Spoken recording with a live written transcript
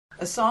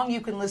A song you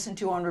can listen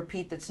to on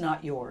repeat that's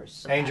not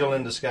yours. Angel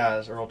in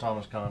Disguise, Earl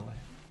Thomas Conley.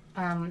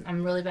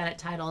 I'm really bad at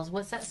titles.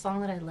 What's that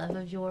song that I love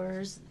of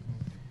yours?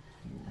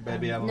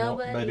 Baby, I'm gonna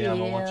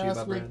want you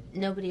by Brad.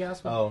 Nobody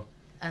else would. Oh,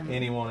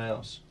 Anyone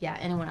Else. Yeah,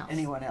 Anyone Else.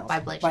 Anyone Else. By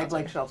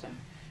Blake Shelton.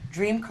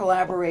 Dream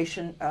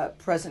collaboration,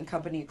 present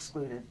company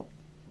excluded.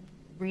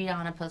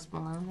 Rihanna, Post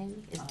Malone,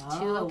 maybe? Is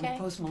two okay?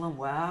 Post Malone,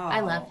 wow. I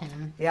love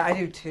him. Yeah, I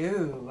do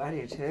too.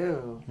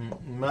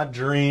 My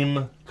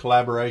dream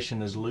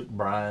collaboration is Luke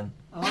Bryan.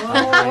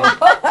 Oh.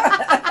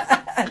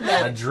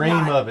 I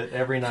dream of it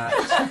every night.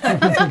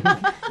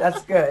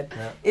 That's good.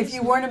 Yeah. If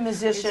you weren't a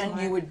musician,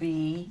 you would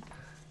be?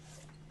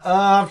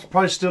 I'd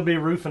probably still be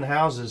roofing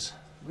houses.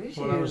 Would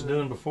What you? I was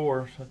doing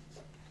before.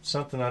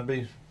 Something I'd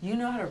be. You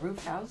know how to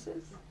roof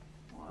houses?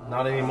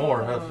 Not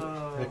anymore.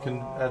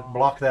 I'd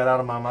block that out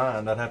of my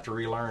mind. I'd have to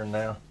relearn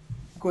now.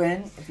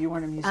 Gwen, if you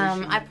weren't a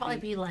musician? I'd probably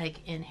be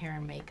like in hair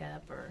and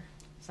makeup or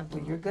something.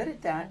 Well, you're good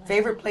at that.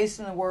 Favorite place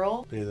in the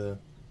world? Be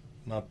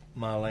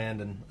my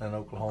land in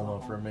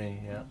Oklahoma for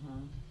me. Yeah.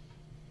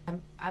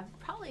 I'd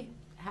probably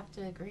have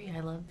to agree.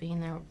 I love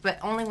being there, but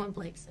only when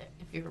Blake's there.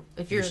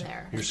 If you're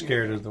there, You're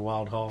scared of the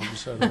wild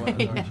hogs,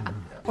 otherwise, aren't you?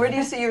 Where do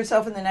you see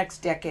yourself in the next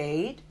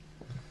decade?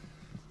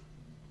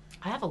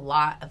 I have a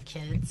lot of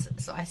kids,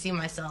 so I see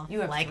myself You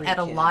have like 3 at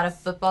a kids. lot of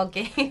football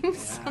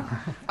games.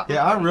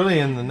 Yeah, I really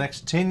in the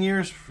next 10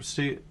 years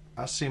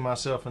I see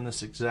myself in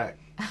this exact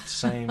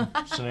same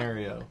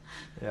scenario.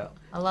 Yeah.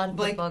 A lot of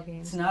Blake, football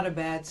games. it's not a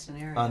bad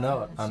scenario. I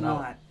know it. It's I know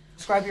not.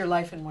 Describe your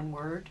life in one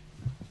word.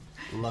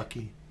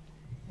 Lucky.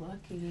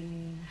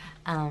 Lucky.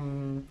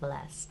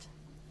 Blessed.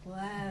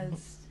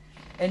 Blessed.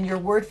 And your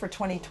word for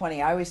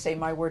 2020, I always say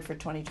my word for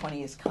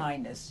 2020 is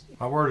kindness.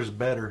 My word is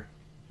better.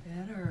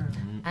 Better.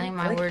 I think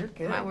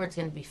my word's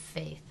going to be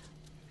faith.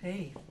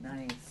 Hey,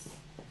 nice.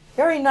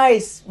 Very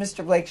nice,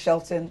 Mr. Blake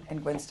Shelton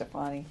and Gwen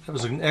Stefani. That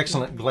was an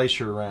excellent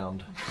glacier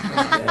round.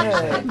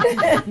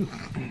 Good.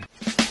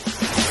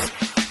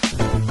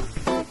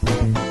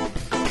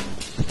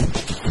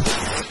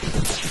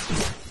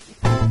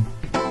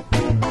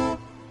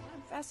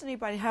 I'm fascinated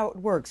by how it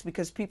works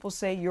because people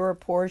say you're a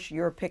Porsche,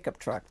 you're a pickup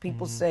truck.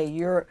 People say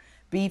you're a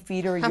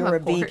beefeater, you're a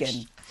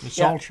vegan. It's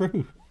Yeah. all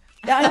true.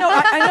 Yeah,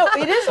 I know.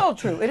 It is all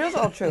true. It is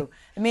all true.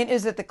 I mean,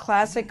 is it the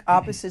classic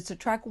opposites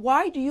attract?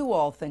 Why do you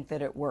all think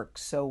that it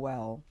works so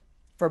well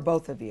for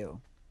both of you?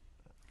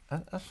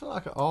 I feel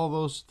like all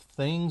those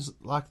things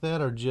like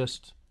that are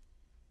just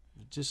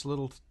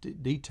little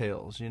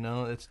details, you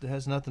know. It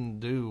has nothing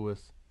to do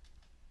with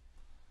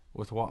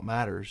what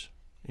matters,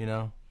 you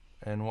know.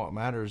 And what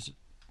matters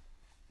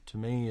to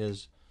me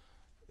is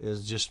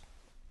just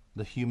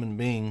the human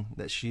being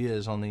that she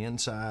is on the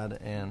inside,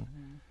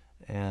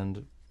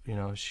 and you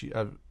know,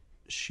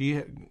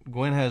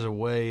 Gwen has a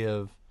way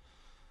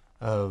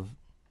of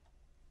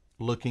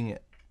looking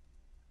at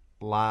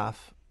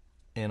life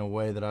in a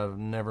way that I've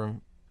never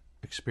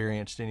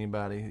experienced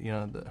anybody. You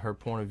know, her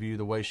point of view,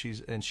 the way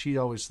she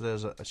always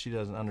says she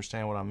doesn't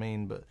understand what I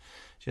mean, but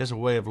she has a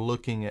way of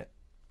looking at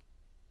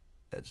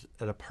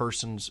a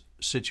person's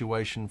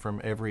situation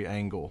from every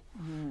angle,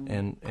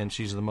 and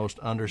she's the most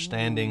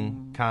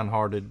understanding,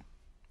 kind-hearted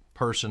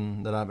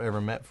person that I've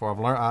ever met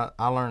before.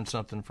 I learned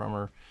something from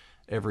her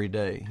every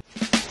day.